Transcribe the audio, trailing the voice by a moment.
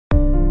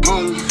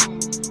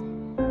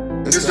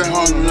It's that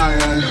Harlem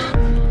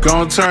life.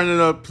 Gonna turn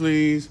it up,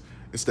 please.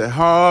 It's that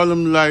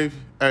Harlem life.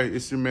 Hey,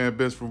 it's your man,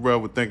 Best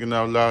Pharrell with Thinking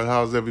Out Loud.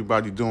 How's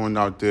everybody doing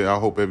out there? I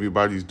hope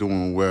everybody's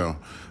doing well.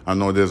 I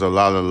know there's a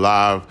lot of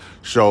live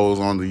shows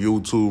on the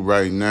YouTube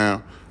right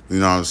now. You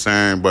know what I'm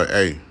saying? But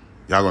hey,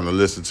 y'all gonna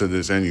listen to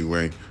this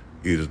anyway.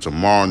 Either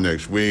tomorrow,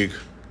 next week,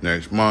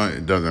 next month.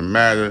 It doesn't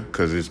matter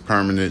because it's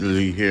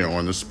permanently here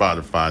on the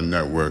Spotify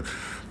network.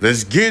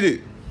 Let's get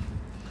it.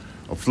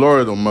 A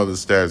Florida mother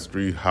stabs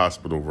 3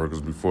 hospital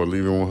workers before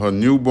leaving with her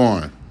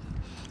newborn.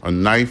 A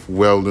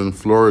knife-wielding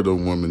Florida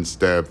woman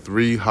stabbed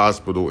 3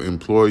 hospital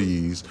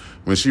employees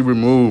when she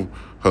removed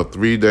her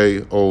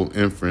 3-day-old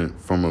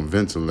infant from a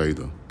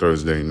ventilator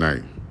Thursday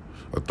night,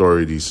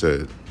 authorities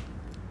said.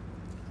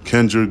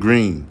 Kendra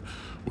Green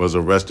was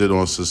arrested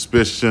on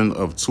suspicion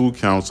of 2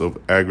 counts of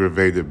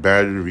aggravated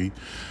battery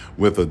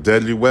with a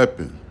deadly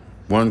weapon,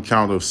 1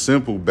 count of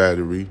simple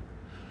battery,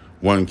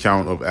 1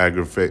 count of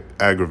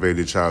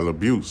aggravated child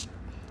abuse,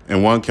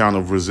 and 1 count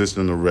of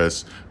resisting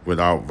arrest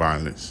without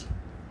violence.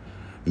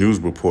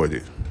 News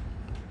reported,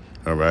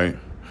 all right?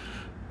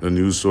 The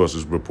news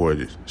sources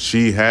reported.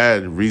 She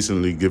had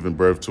recently given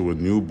birth to a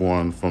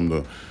newborn from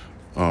the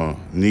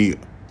the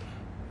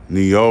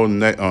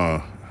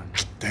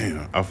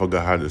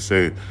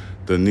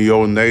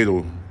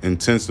neonatal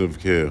intensive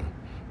care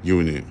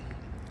unit,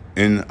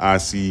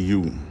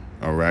 NICU,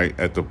 all right,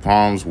 at the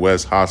Palms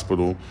West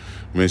Hospital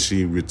when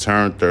she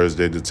returned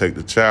Thursday to take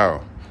the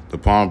child. The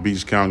Palm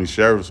Beach County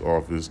Sheriff's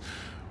Office,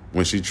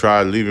 when she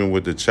tried leaving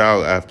with the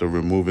child after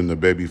removing the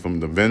baby from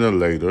the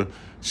ventilator,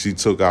 she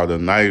took out a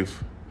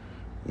knife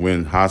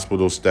when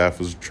hospital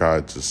staffers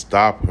tried to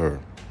stop her.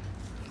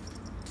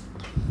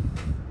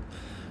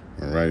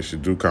 All right, she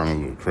do kind of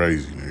look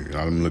crazy, nigga.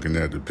 I'm looking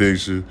at the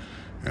picture,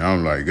 and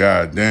I'm like,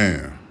 God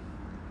damn.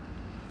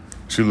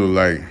 She look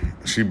like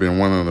she been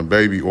wanting a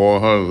baby all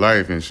her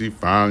life, and she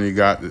finally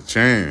got the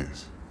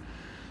chance.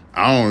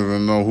 I don't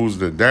even know who's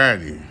the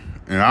daddy,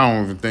 and I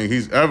don't even think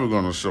he's ever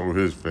going to show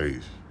his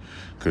face.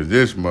 Because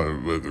this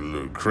motherfucker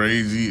look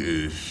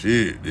crazy as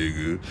shit,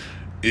 nigga.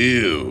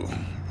 Ew.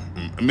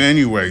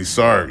 Anyway,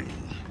 sorry.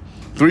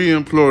 3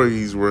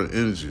 employees were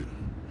injured.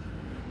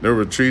 They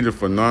were treated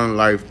for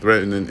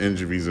non-life-threatening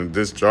injuries and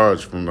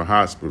discharged from the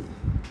hospital.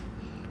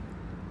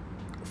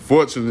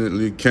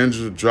 Fortunately,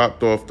 Kendra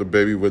dropped off the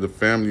baby with a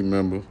family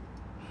member,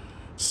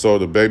 so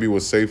the baby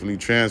was safely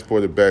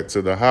transported back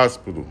to the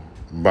hospital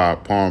by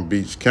Palm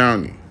Beach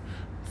County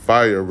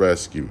Fire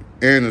Rescue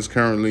and is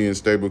currently in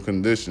stable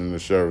condition, the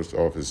sheriff's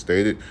office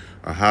stated.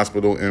 A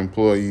hospital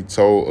employee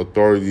told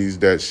authorities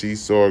that she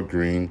saw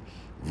Green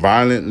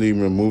violently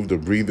remove the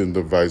breathing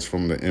device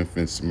from the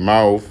infant's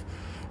mouth,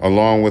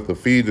 along with a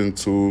feeding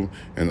tube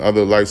and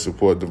other life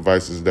support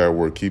devices that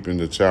were keeping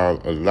the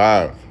child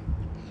alive.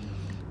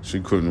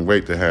 She couldn't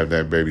wait to have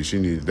that baby. She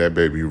needed that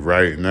baby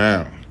right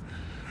now.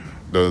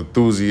 The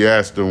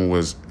enthusiasm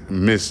was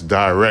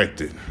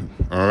misdirected,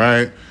 all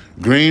right?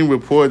 Green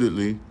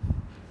reportedly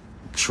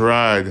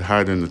tried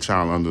hiding the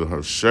child under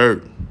her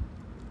shirt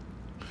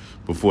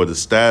before the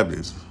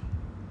stabbings.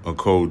 A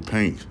code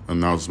pink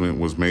announcement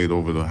was made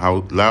over the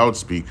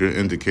loudspeaker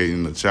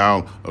indicating the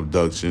child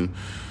abduction.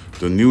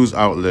 The news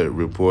outlet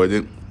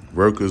reported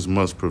workers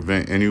must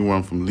prevent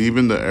anyone from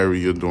leaving the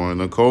area during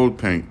the code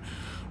pink,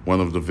 one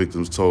of the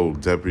victims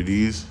told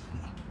deputies.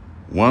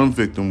 1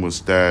 victim was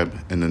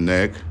stabbed in the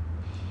neck,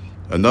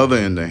 another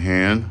in the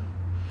hand,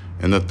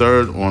 and the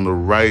third on the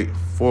right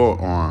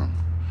forearm.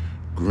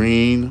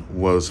 Green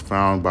was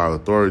found by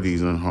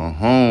authorities in her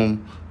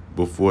home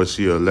before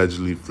she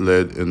allegedly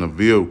fled in a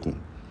vehicle.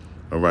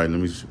 All right, let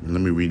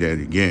me read that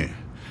again.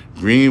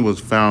 Green was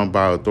found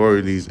by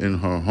authorities in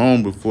her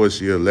home before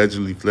she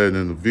allegedly fled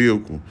in a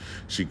vehicle.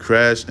 She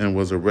crashed and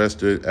was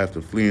arrested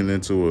after fleeing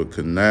into a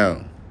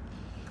canal.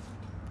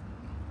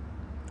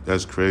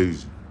 That's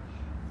crazy.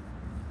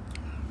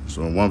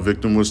 So 1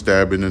 victim was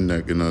stabbed in the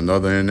neck and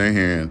another in the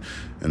hand,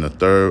 and the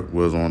third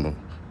was on the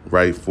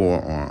right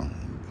forearm.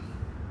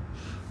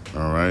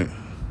 All right.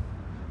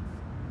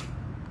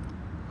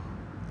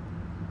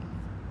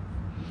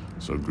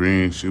 So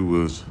Green, she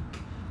was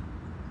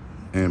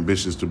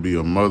ambitious to be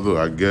a mother,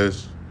 I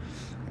guess.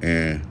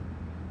 And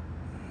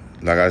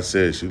like I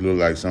said, she looked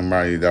like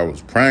somebody that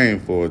was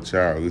praying for a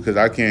child, because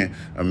I can't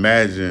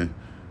imagine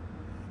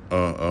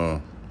a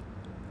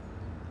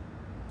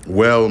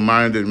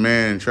well-minded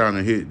man trying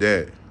to hit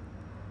that.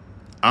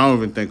 I don't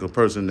even think a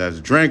person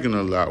that's drinking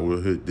a lot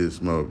will hit this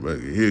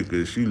motherfucker here,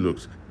 because she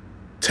looks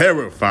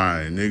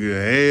terrifying,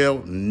 nigga.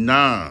 Hell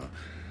nah.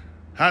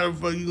 How the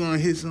fuck you gonna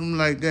hit something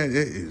like that?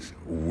 That is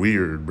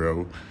weird,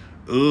 bro.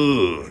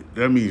 Ugh.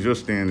 That means your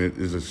standard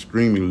is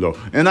extremely low.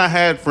 And I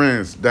had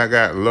friends that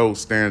got low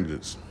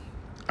standards.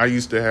 I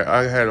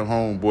had a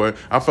homeboy.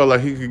 I felt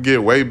like he could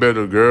get way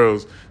better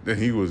girls than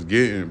he was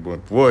getting,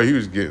 but boy, he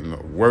was getting the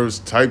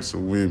worst types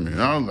of women.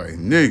 I was like,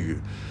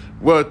 nigga,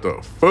 what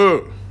the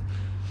fuck?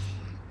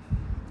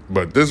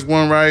 But this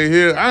one right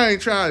here, I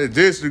ain't trying to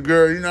diss the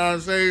girl, you know what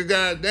I'm saying?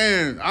 God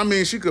damn. I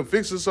mean, she could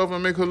fix herself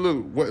and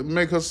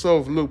make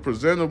herself look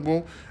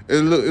presentable.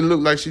 It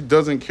look like she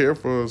doesn't care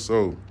for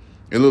herself.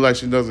 It look like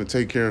she doesn't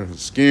take care of her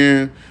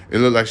skin. It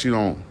look like she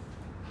don't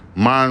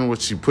mind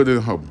what she put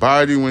in her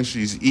body when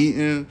she's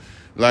eating.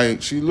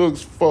 Like, she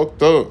looks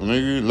fucked up,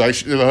 nigga. Like,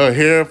 her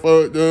hair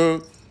fucked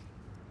up.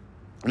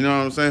 You know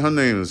what I'm saying? Her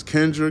name is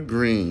Kendra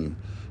Green.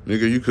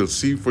 Nigga, you could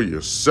see for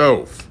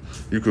yourself.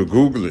 You could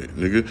Google it,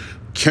 nigga.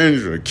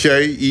 Kendra,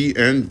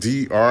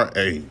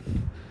 Kendra.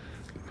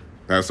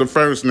 That's her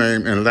first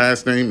name, and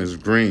last name is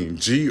Green,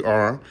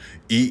 Greene.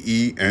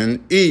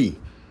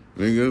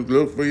 Nigga,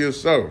 look for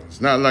yourself.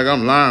 It's not like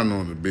I'm lying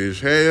on the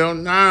bitch. Hell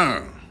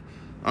nah.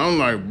 I'm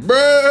like,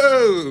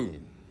 bro.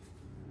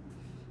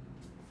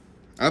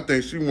 I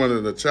think she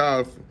wanted a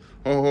child for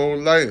her whole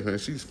life,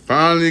 and she's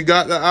finally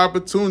got the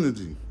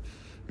opportunity.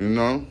 You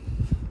know?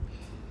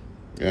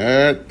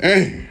 God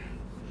damn.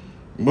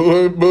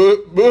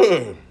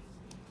 But.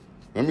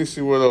 Let me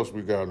see what else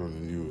we got on the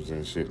news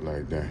and shit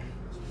like that.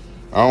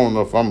 I don't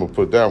know if I'm gonna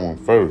put that one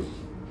first.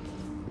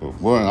 But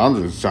boy,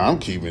 I'm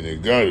keeping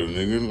it gutter,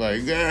 nigga.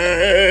 Like,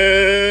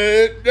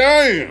 God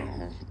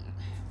damn.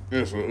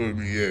 That's an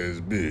ugly ass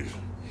bitch.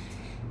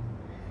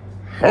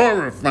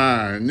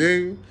 Horrifying,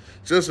 nigga.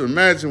 Just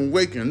imagine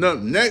waking up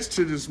next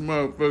to this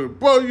motherfucker.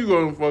 Boy, you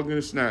gonna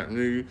fucking snap,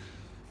 nigga.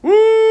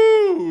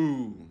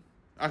 Woo!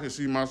 I can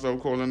see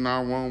myself calling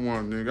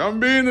 911, nigga. I'm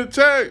being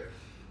attacked.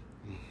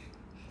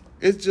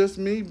 It's just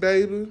me,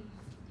 baby.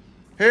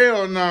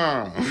 Hell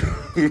nah.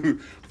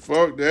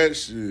 Fuck that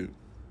shit.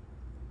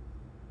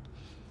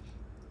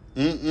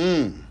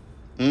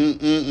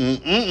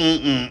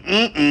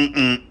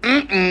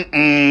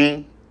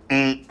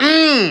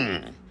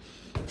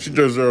 She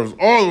deserves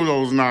all of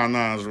those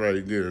 9-9s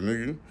right there,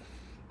 nigga.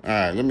 All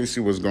right, let me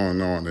see what's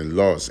going on in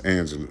Los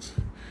Angeles.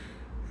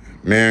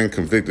 Man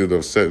convicted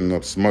of setting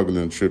up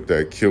smuggling trip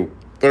that killed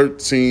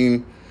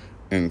 13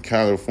 in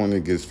California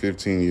gets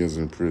 15 years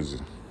in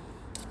prison.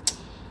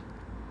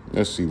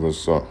 Let's see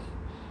what's up.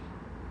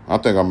 I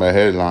think I'm gonna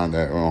headline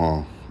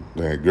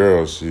that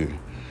girl shit.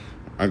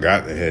 I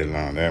got the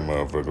headline, that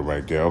motherfucker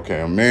right there.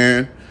 Okay, a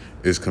man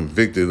is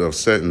convicted of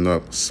setting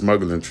up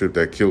smuggling trip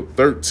that killed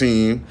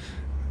 13.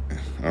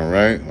 All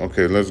right,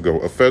 okay, let's go.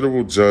 A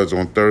federal judge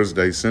on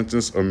Thursday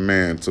sentenced a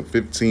man to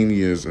 15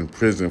 years in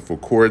prison for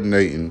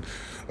coordinating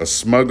a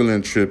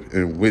smuggling trip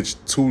in which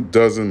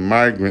 24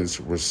 migrants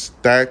were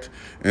stacked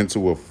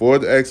into a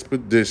Ford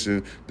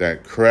Expedition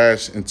that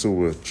crashed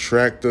into a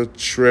tractor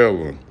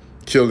trailer,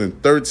 killing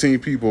 13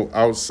 people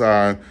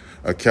outside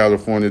a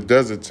California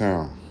desert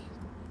town.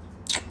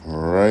 All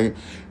right.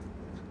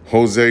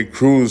 Jose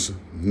Cruz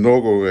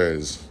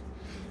Noguez.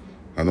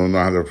 I don't know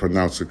how to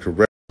pronounce it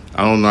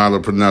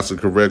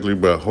correctly,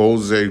 but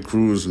Jose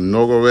Cruz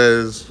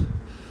Noguez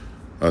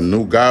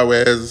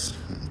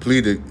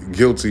pleaded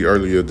guilty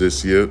earlier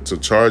this year to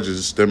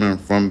charges stemming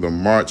from the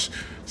March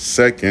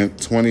 2nd,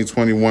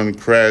 2021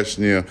 crash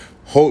near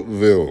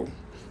Holtville,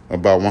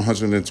 about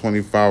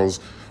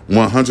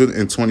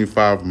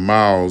 125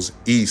 miles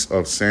east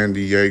of San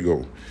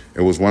Diego.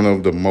 It was one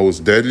of the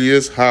most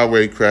deadliest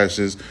highway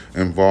crashes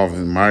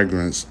involving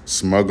migrants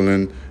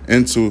smuggling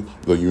into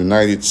the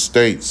United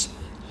States.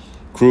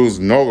 Cruz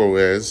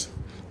Noguez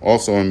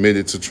also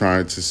admitted to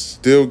trying to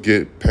still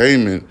get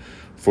payment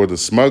for the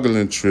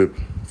smuggling trip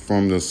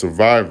from the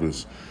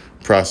survivors,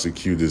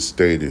 prosecutors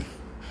stated.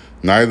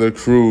 Neither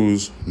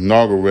Cruz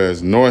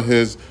Noguez nor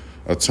his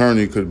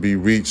attorney could be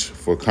reached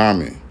for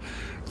comment.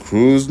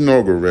 Cruz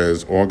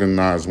Noguez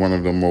organized one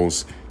of the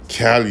most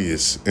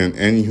callous and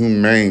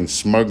inhumane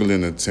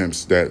smuggling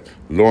attempts that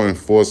law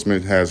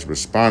enforcement has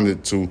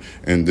responded to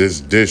in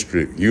this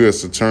district,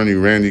 U.S. Attorney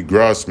Randy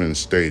Grossman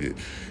stated.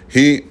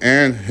 He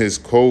and his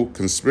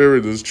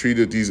co-conspirators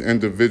treated these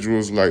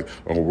individuals like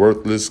a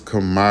worthless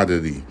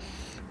commodity.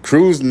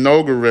 Cruz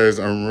Noguez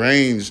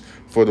arranged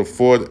for the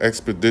Ford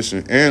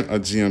Expedition and a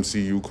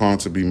GMC Yukon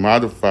to be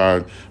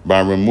modified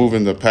by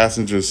removing the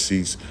passenger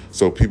seats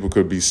so people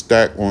could be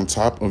stacked on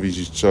top of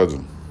each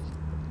other.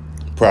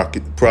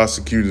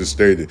 Prosecutors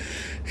stated.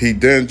 He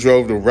then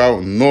drove the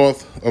route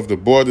north of the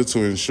border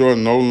to ensure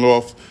no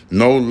law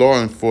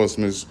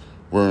enforcement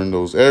were in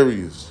those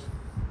areas.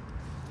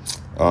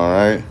 All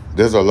right.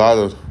 There's a lot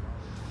of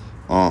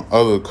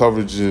other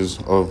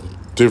coverages of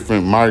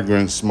different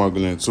migrant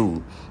smuggling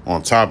too.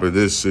 On top of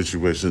this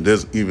situation,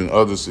 there's even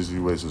other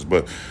situations.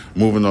 But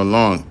moving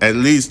along, at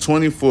least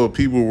 24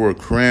 people were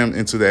crammed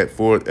into that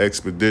Ford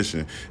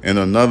Expedition, and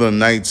another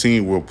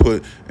 19 were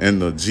put in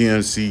the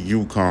GMC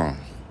Yukon.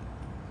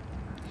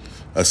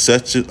 A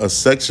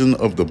section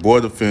of the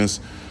border fence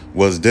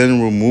was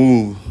then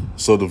removed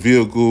so the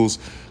vehicles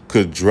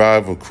could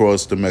drive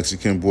across the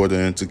Mexican border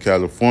into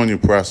California,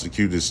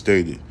 prosecutors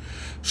stated.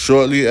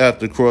 Shortly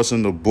after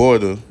crossing the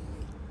border,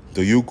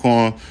 the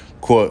Yukon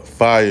caught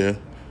fire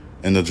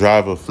and the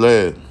driver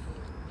fled,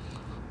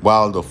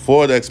 while the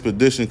Ford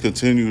Expedition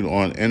continued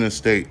on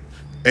Interstate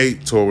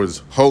 8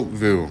 towards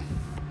Holtville.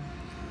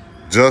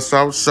 Just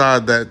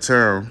outside that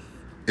town,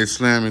 it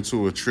slammed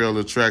into a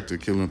trailer tractor,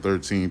 killing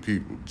 13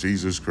 people.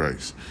 Jesus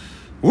Christ.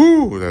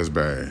 Woo, that's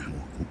bad.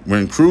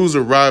 When crews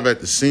arrived at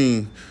the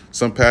scene,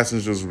 Some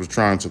passengers were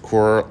trying to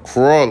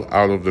crawl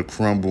out of the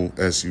crumbled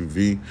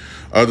SUV.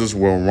 Others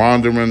were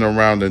wandering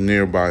around the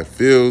nearby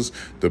fields.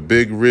 The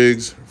big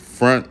rig's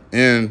front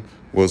end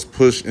was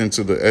pushed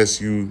into the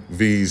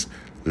SUV's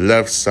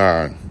left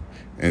side,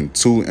 and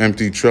 2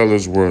 empty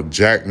trailers were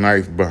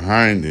jackknifed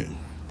behind it.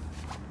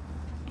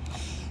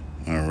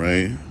 All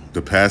right.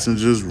 The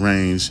passengers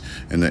ranged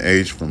in the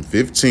age from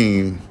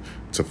 15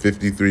 to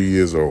 53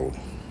 years old.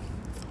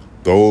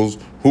 Those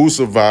who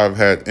survived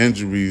had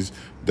injuries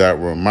that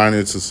were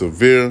minor to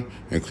severe,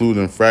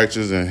 including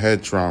fractures and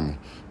head trauma,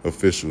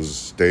 officials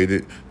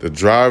stated. The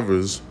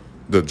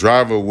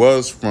driver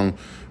was from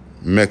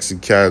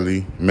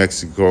Mexicali,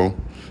 Mexico,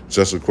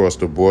 just across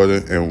the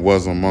border, and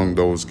was among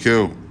those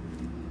killed.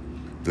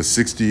 The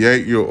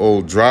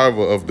 68-year-old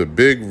driver of the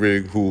big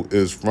rig, who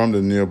is from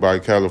the nearby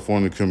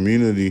California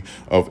community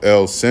of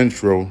El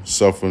Centro,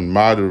 suffered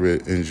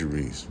moderate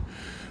injuries.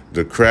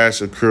 The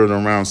crash occurred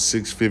around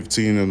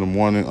 6:15 in the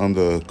morning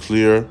under a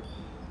clear,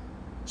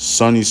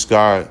 sunny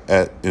sky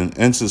at an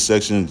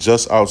intersection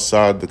just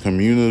outside the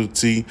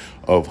community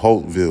of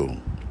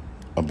Holtville,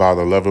 about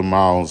 11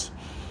 miles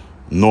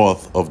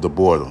north of the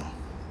border.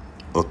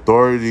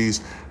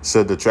 Authorities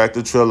said the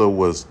tractor-trailer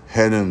was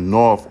heading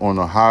north on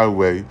a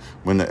highway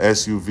when the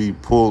SUV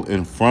pulled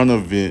in front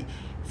of it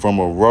from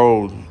a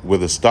road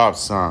with a stop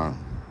sign.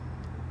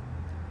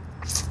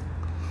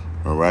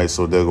 All right,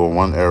 so there go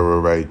one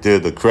error right there.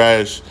 The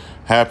crash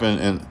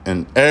happened in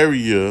an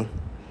area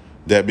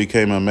that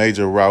became a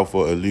major route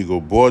for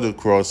illegal border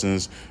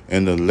crossings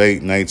in the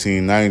late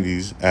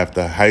 1990s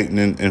after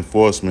heightening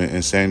enforcement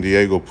in San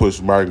Diego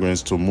pushed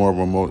migrants to more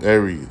remote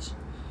areas.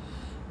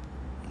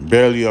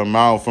 Barely a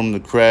mile from the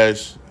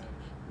crash,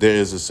 there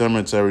is a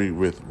cemetery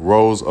with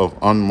rows of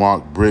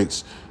unmarked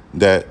bricks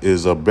that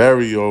is a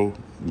burial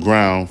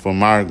ground for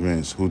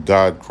migrants who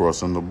died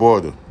crossing the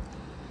border.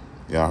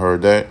 Y'all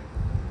heard that?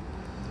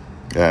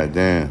 God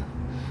damn.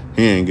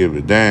 He ain't give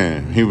a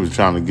damn. He was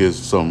trying to get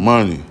some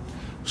money.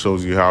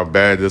 Shows you how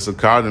bad this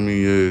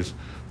economy is.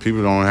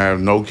 People don't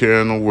have no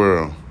care in the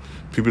world.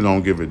 People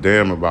don't give a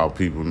damn about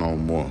people no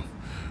more.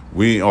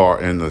 We are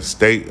in a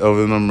state of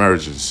an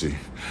emergency.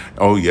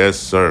 Oh, yes,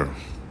 sir.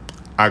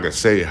 I could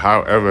say it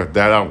however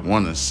that I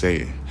want to say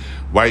it.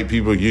 White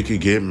people, you could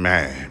get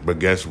mad, but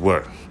guess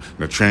what?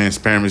 The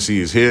transparency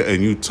is here,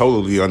 and you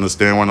totally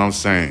understand what I'm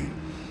saying.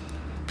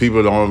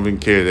 People don't even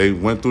care. They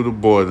went through the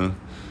border,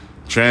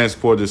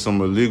 transported some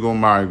illegal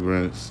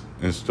migrants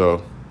and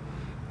stuff,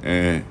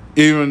 and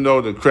even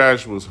though the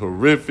crash was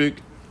horrific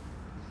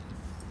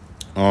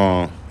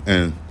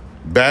and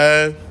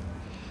bad,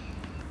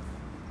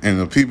 and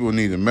the people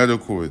needed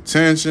medical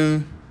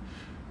attention,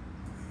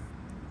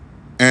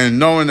 and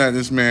knowing that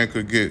this man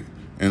could get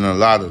in a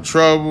lot of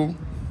trouble,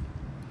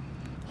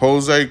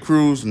 Jose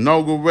Cruz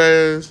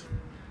Noguez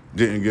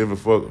didn't give a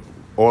fuck.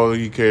 All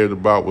he cared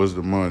about was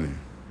the money.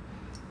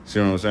 See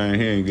what I'm saying? He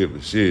didn't give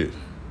a shit.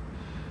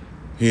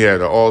 He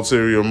had an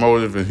ulterior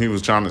motive, and he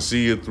was trying to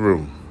see it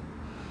through.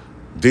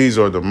 These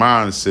are the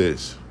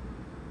mindsets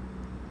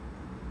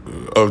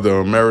of the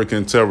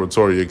American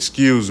territory.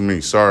 Excuse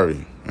me,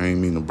 sorry. I ain't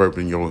mean to burp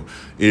in your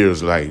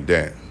ears like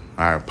that.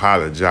 I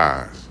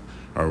apologize,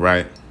 all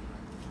right?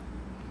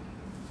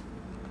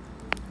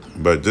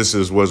 But this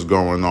is what's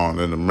going on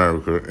in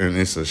America, and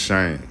it's a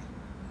shame.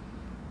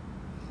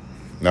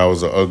 That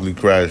was an ugly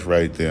crash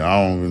right there.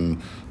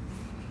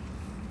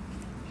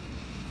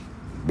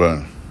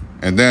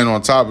 And then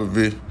on top of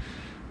it,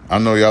 I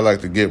know y'all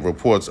like to get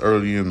reports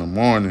early in the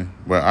morning,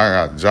 but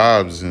I got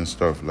jobs and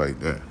stuff like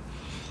that.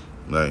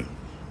 Like,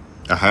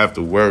 I have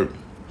to work.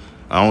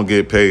 I don't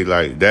get paid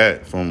like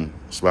that from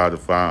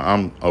Spotify.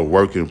 I'm a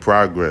work in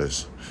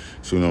progress.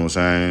 See what I'm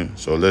saying?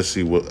 So let's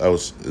see what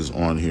else is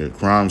on here.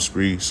 Crime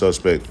spree,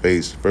 suspect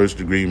faced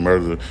first-degree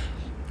murder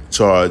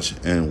charge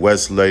in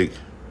Westlake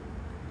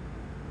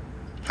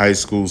high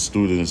school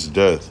student's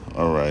death.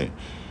 All right.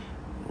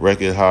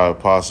 Record high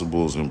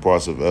possibles in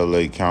parts of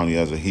L.A. County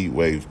as a heat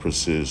wave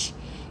persists.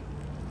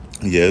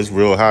 Yeah, it's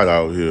real hot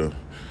out here.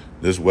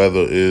 This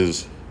weather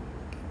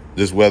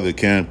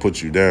can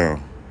put you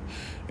down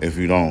if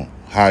you don't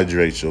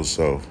hydrate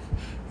yourself.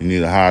 You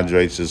need to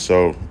hydrate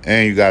yourself,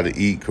 and you got to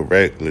eat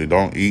correctly.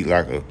 Don't eat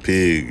like a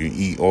pig and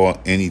eat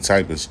any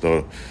type of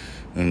stuff.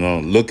 You know,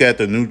 look at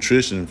the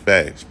nutrition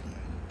facts.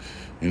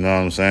 You know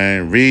what I'm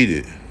saying? Read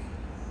it.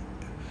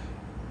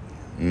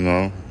 You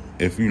know,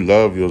 if you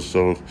love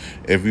yourself,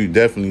 if you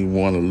definitely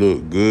want to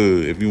look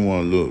good, if you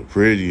want to look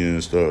pretty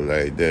and stuff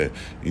like that,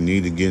 you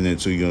need to get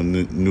into your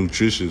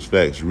nutritious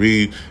facts.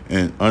 Read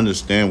and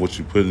understand what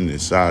you're putting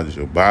inside of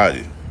your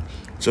body.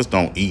 Just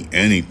don't eat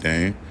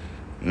anything.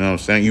 You know what I'm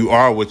saying? You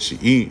are what you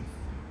eat.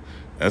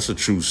 That's a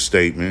true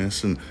statement.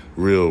 It's a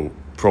real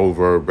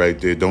proverb right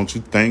there, don't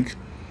you think?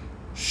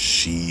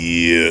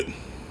 Shit.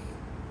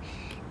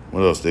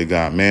 What else they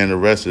got? Man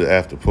arrested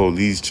after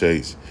police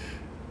chase.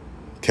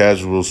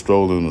 Casual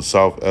stroll in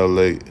South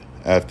LA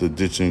after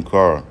ditching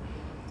car.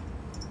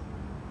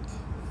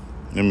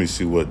 Let me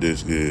see what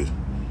this is.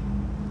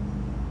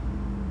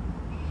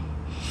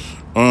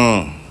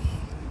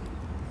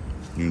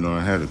 You know,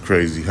 I had a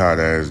crazy hot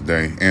ass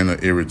day and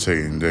an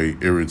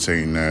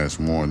irritating ass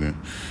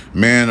morning.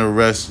 Man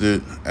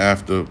arrested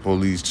after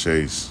police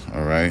chase.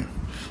 All right,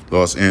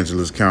 Los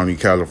Angeles County,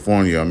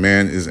 California. A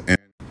man is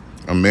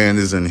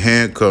in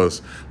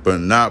handcuffs, but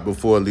not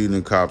before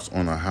leading cops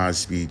on a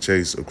high-speed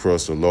chase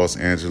across the Los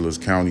Angeles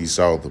County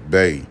South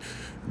Bay,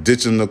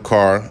 ditching the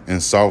car in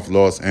South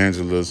Los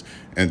Angeles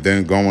and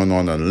then going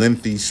on a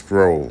lengthy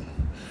stroll.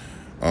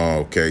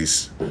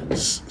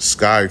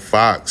 Sky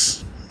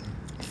Fox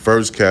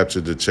first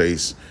captured the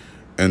chase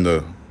in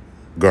the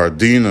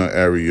Gardena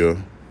area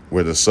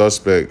where the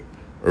suspect,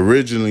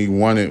 originally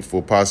wanted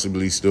for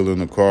possibly stealing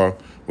the car,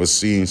 was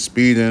seen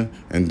speeding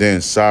and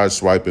then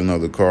sideswiping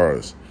other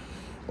cars.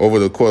 Over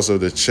the course of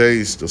the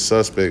chase, the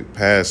suspect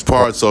passed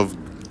parts of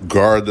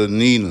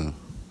Gardena,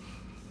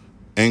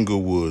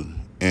 Englewood,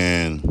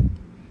 and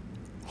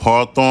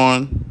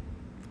Hawthorne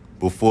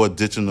before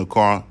ditching the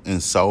car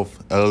in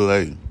South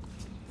LA.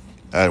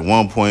 At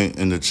one point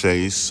in the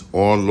chase,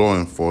 all law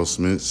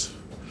enforcement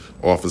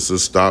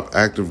officers stopped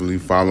actively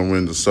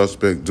following the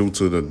suspect due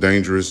to the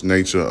dangerous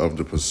nature of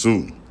the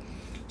pursuit.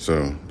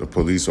 So the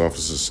police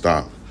officers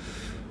stopped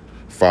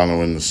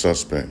following the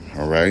suspect,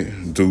 all right,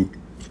 due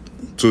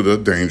to the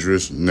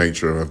dangerous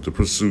nature of the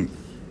pursuit.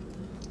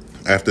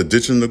 After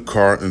ditching the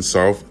car in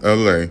South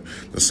LA,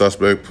 the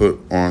suspect put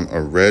on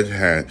a red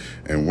hat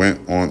and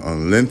went on a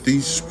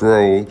lengthy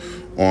stroll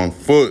on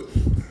foot.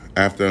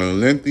 After a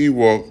lengthy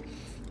walk,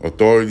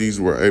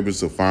 authorities were able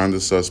to find the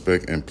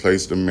suspect and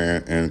place the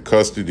man in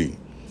custody.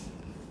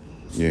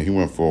 Yeah, he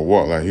went for a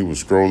walk, like he was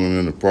strolling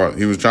in the park.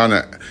 He was trying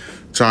to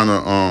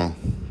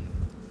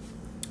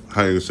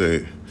how you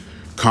say,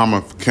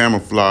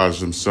 camouflage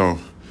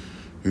himself.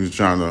 He was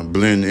trying to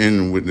blend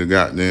in with the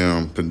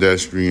goddamn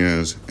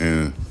pedestrians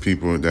and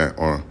people that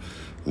are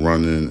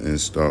running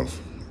and stuff,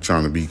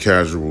 trying to be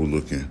casual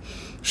looking.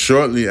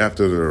 Shortly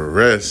after the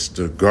arrest,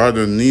 the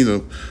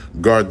Gardena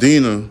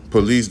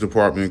Police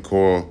Department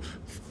called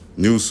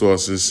news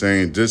sources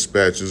saying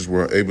dispatchers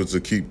were able to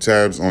keep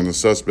tabs on the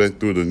suspect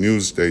through the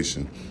news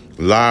station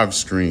live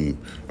stream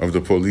of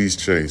the police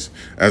chase.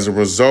 As a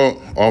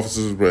result,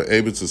 officers were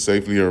able to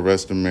safely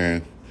arrest the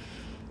man.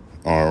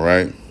 All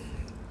right.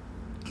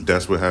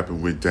 That's what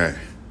happened with that.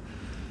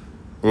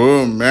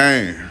 Oh,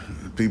 man.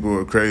 People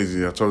are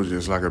crazy. I told you,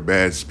 it's like a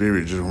bad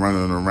spirit just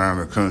running around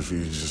the country.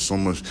 It's just so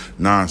much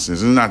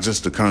nonsense. It's not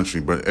just the country,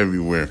 but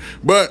everywhere.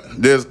 But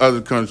there's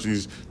other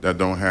countries that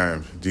don't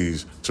have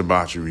these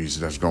debaucheries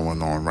that's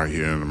going on right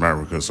here in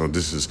America. So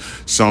this is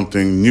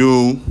something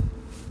new.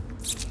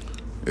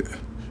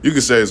 You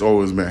could say it's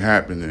always been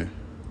happening.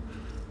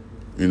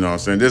 You know what I'm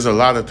saying? There's a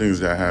lot of things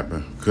that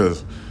happen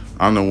because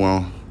I'm the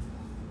one.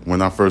 When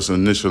I first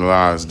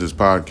initialized this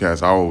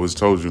podcast, I always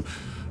told you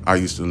I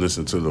used to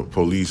listen to the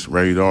police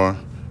radar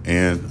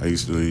and I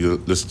used to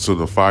listen to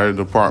the fire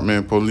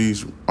department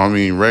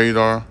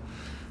radar.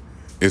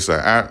 It's an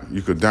app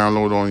you could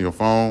download on your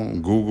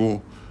phone,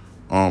 Google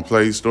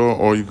Play Store,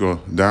 or you could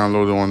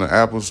download it on the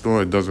Apple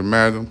Store. It doesn't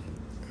matter.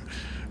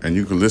 And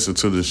you can listen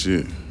to the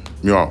shit.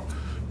 I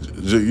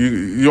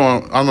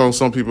know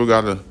some people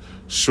got a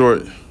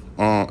short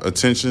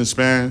attention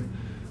span.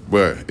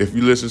 But if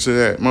you listen to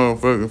that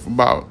motherfucker for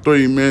about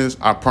 3 minutes,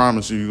 I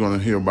promise you're going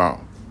to hear about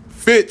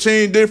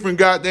 15 different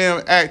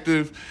goddamn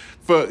active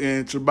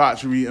fucking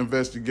debauchery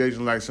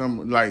investigation, like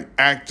some like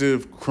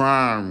active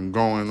crime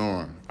going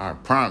on. I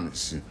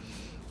promise you.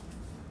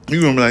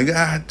 You're going to be like,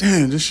 God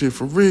damn, this shit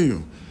for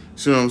real.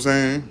 See what I'm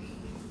saying?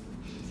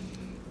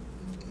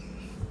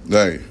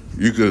 Like,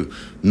 you could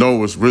know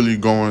what's really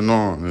going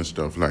on and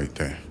stuff like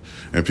that.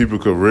 And people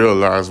could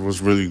realize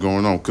what's really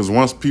going on. Because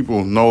once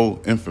people know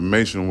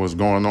information, what's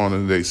going on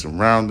in their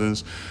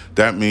surroundings,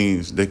 that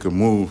means they could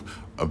move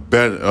a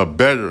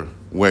better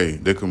way.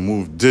 They can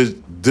move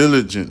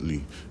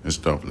diligently and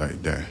stuff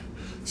like that.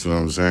 See what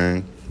I'm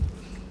saying?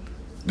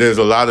 There's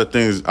a lot of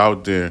things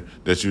out there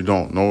that you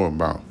don't know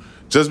about.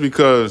 Just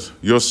because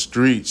your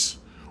streets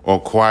are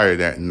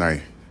quiet at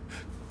night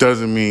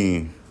doesn't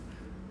mean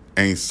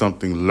ain't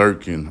something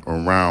lurking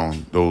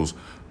around those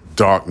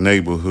dark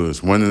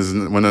neighborhoods. When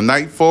the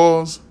night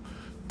falls,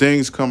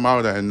 things come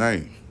out at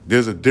night.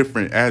 There's a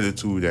different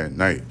attitude at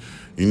night.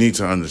 You need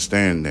to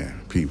understand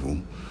that,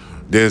 people.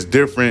 There's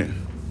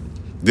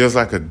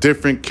like a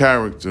different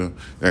character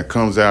that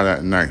comes out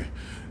at night.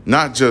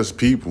 Not just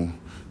people,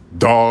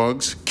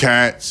 dogs,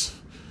 cats,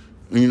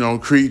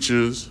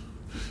 creatures.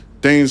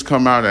 Things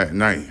come out at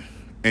night,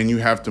 and you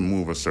have to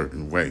move a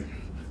certain way,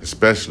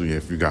 especially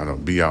if you gotta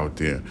be out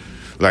there.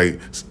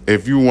 Like,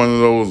 if you're one of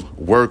those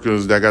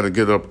workers that got to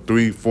get up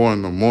 3, 4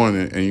 in the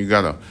morning and you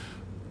got to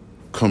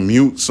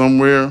commute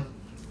somewhere,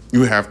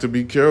 you have to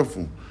be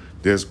careful.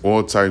 There's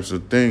all types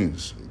of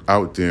things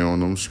out there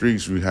on them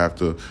streets you have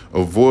to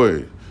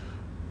avoid.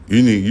 All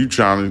you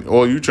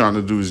trying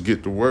to do is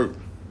get to work.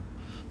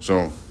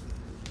 So,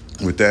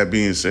 with that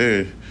being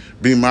said,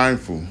 be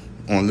mindful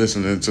on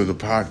listening to the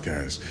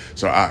podcast.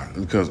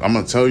 Because I'm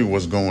going to tell you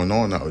what's going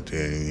on out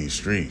there in these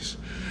streets.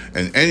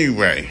 And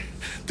anyway,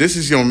 this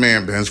is your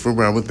man, Benz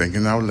Forever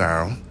Thinking Out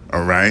Loud,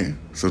 all right?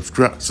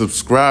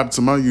 Subscribe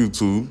to my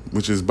YouTube,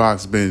 which is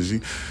Box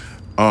Benji.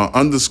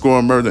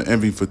 Underscore Murder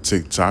Envy for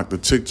TikTok. The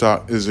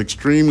TikTok is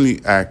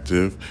extremely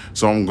active,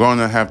 so I'm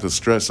gonna have to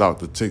stress out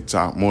the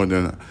TikTok more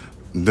than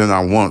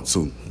I want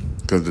to,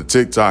 because the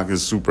TikTok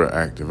is super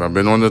active. I've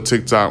been on the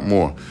TikTok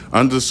more.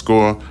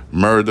 Underscore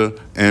Murder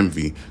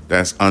Envy.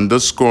 That's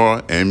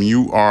underscore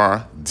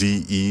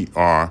MurderEnvii.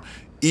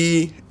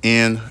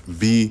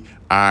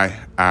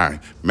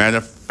 Matter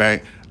of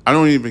fact, I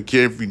don't even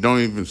care if you don't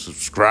even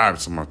subscribe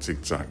to my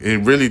TikTok. It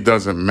really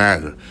doesn't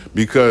matter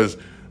because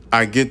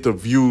I get the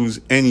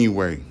views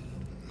anyway.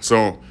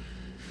 So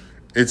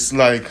it's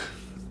like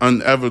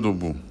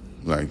inevitable.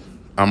 Like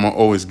I'm gonna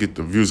always get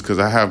the views because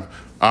I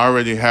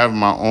already have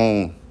my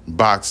own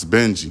Box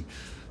Benji.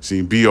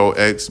 See,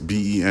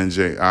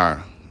 BoxBenji.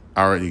 I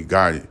already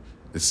got it.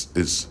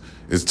 It's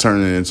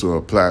turning into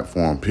a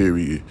platform.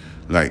 Period.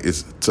 Like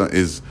it's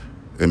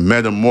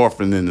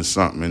metamorphing into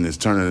something and it's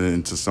turning it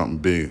into something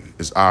big.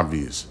 It's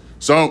obvious.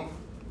 So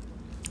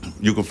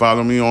you can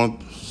follow me on,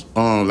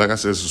 like I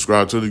said,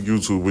 subscribe to the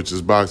YouTube, which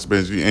is Box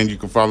Benji, and you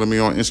can follow me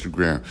on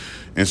Instagram.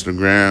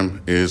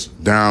 Instagram is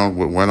down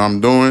with what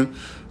I'm doing,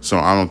 so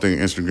I don't think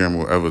Instagram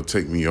will ever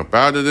take me up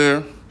out of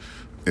there.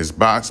 It's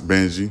Box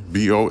Benji,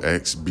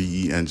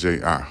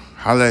 BoxBenji.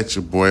 Holla at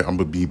your boy. I'm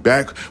gonna be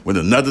back with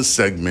another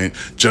segment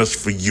just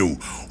for you.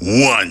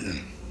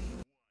 One.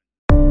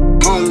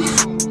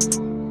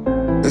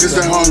 It's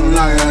that Harlem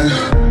night.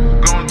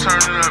 Gon' turn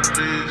it up,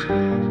 please.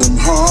 Them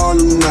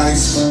Harlem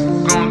nights.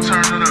 Gon'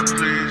 turn it up,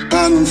 please.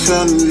 I done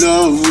fell in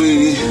love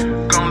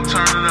with. Gon'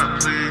 turn it up,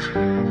 please.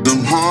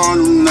 Them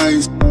Harlem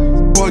nights.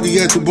 Party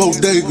at the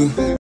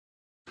Bodega.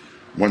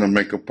 Want to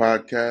make a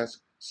podcast?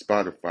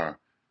 Spotify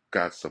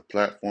got a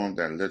platform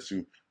that lets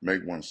you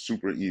make one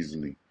super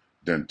easily,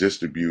 then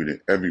distribute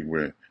it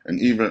everywhere, and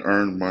even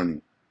earn money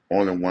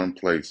all in one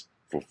place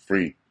for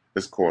free.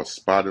 It's called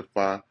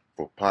Spotify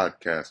for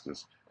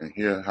Podcasters, and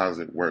here how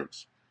it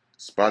works.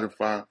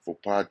 Spotify for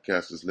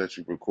Podcasters lets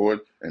you record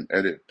and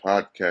edit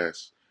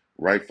podcasts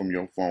right from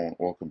your phone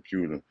or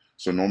computer.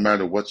 So no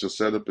matter what your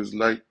setup is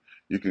like,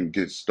 you can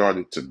get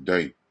started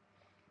today.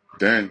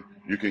 Then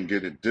you can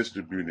get it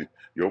distributed,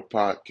 your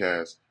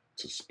podcast,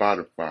 to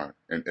Spotify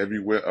and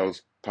everywhere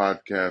else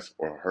podcasts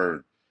are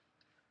heard.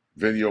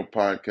 Video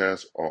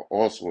podcasts are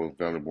also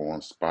available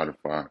on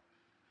Spotify.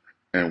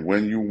 And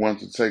when you want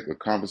to take a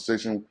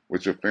conversation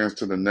with your fans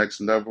to the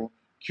next level,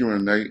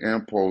 Q&A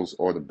and polls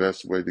are the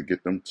best way to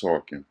get them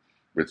talking.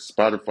 With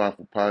Spotify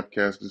for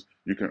Podcasters,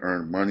 you can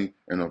earn money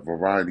in a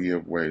variety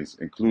of ways,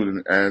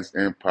 including ads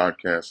and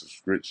podcast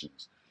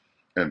subscriptions.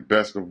 And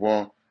best of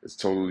all, it's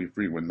totally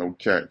free with no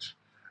catch.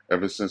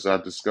 Ever since I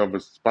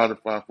discovered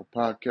Spotify for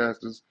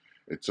Podcasters,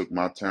 it took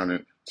my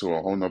talent to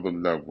a whole nother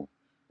level,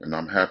 and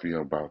I'm happy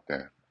about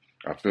that.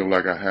 I feel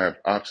like I have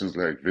options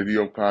like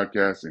video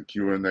podcasts and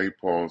Q&A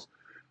polls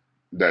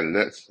that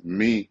lets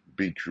me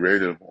be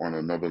creative on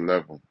another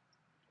level.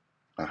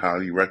 I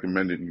highly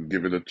recommend it you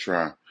give it a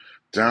try.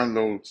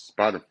 Download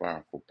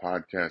Spotify for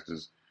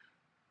Podcasters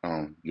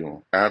on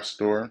your app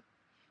store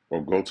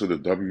or go to the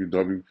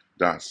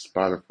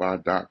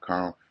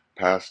www.spotify.com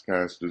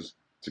Podcasters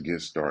to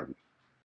get started.